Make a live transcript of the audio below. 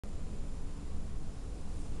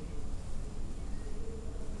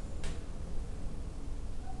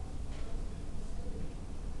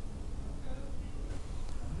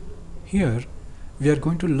Here we are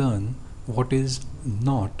going to learn what is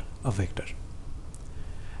not a vector.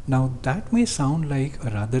 Now that may sound like a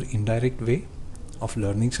rather indirect way of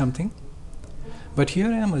learning something, but here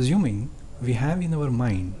I am assuming we have in our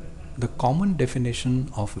mind the common definition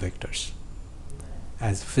of vectors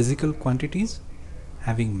as physical quantities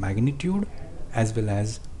having magnitude as well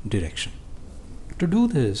as direction. To do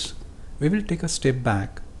this, we will take a step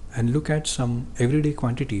back and look at some everyday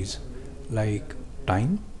quantities like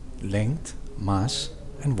time, length, mass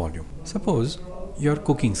and volume. Suppose you are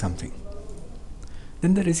cooking something.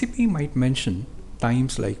 Then the recipe might mention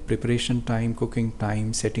times like preparation time, cooking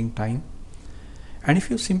time, setting time. And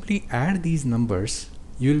if you simply add these numbers,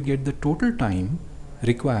 you will get the total time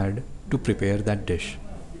required to prepare that dish.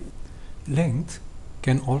 Length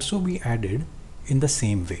can also be added in the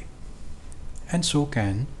same way, and so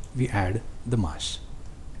can we add the mass.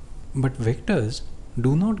 But vectors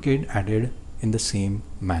do not get added in the same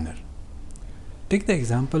manner. Take the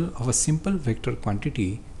example of a simple vector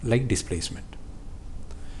quantity like displacement.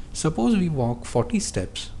 Suppose we walk 40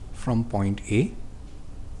 steps from point A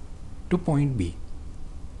to point B,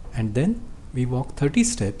 and then we walk 30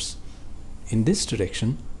 steps in this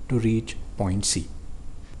direction to reach point C.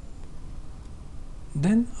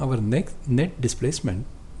 Then our net displacement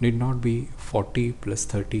need not be 40 plus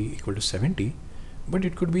 30 equal to 70, but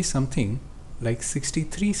it could be something like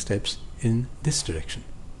 63 steps in this direction.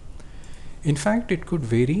 In fact, it could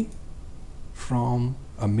vary from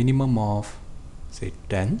a minimum of say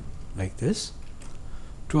 10 like this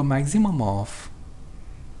to a maximum of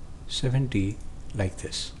 70 like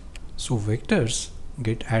this. So vectors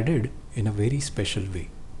get added in a very special way.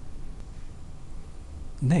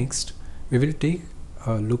 Next, we will take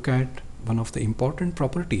a look at one of the important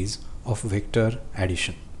properties of vector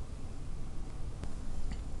addition.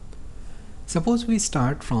 Suppose we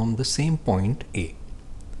start from the same point A,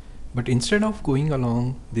 but instead of going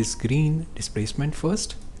along this green displacement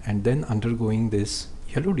first and then undergoing this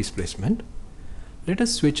yellow displacement, let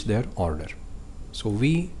us switch their order. So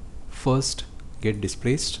we first get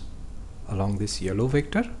displaced along this yellow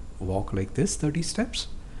vector, walk like this 30 steps,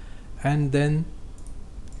 and then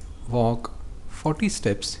walk 40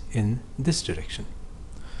 steps in this direction.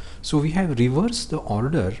 So we have reversed the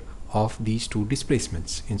order of these two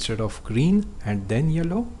displacements. Instead of green and then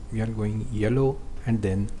yellow, we are going yellow and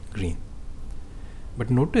then green. But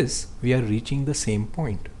notice we are reaching the same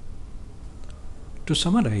point. To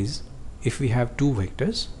summarize, if we have two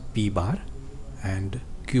vectors p bar and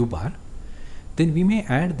q bar, then we may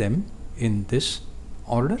add them in this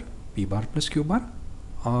order p bar plus q bar,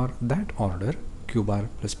 or that order q bar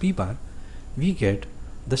plus p bar, we get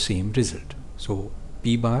the same result. So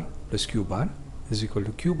p bar plus q bar is equal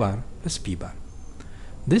to q bar plus p bar.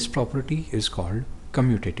 This property is called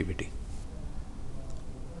commutativity.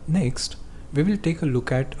 Next, we will take a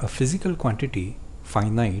look at a physical quantity,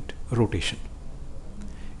 finite rotation.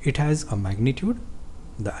 It has a magnitude,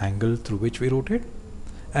 the angle through which we rotate,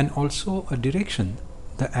 and also a direction,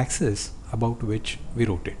 the axis about which we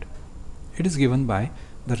rotate. It is given by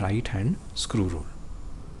the right hand screw rule.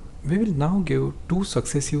 We will now give two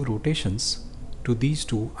successive rotations to these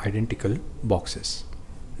two identical boxes.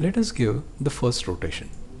 Let us give the first rotation.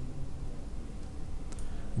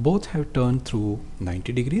 Both have turned through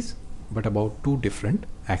 90 degrees, but about two different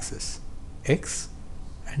axes, x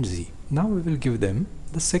and z. Now we will give them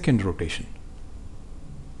the second rotation.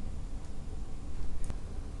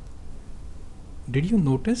 Did you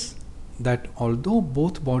notice that although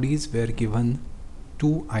both bodies were given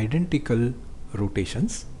two identical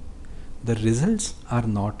rotations, the results are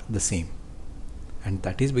not the same? And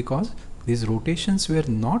that is because these rotations were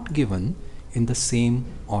not given in the same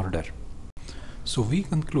order. So we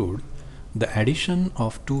conclude the addition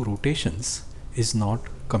of two rotations is not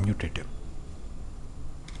commutative.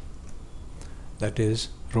 That is,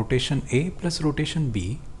 rotation A plus rotation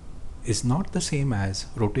B is not the same as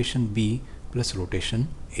rotation B plus rotation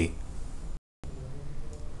A.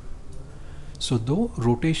 So though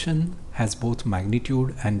rotation has both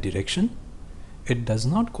magnitude and direction, it does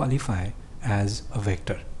not qualify as a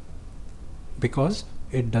vector because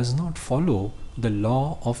it does not follow the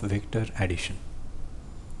law of vector addition.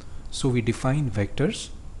 So we define vectors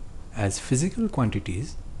as physical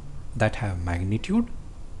quantities that have magnitude,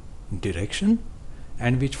 direction,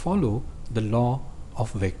 and which follow the law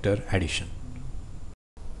of vector addition.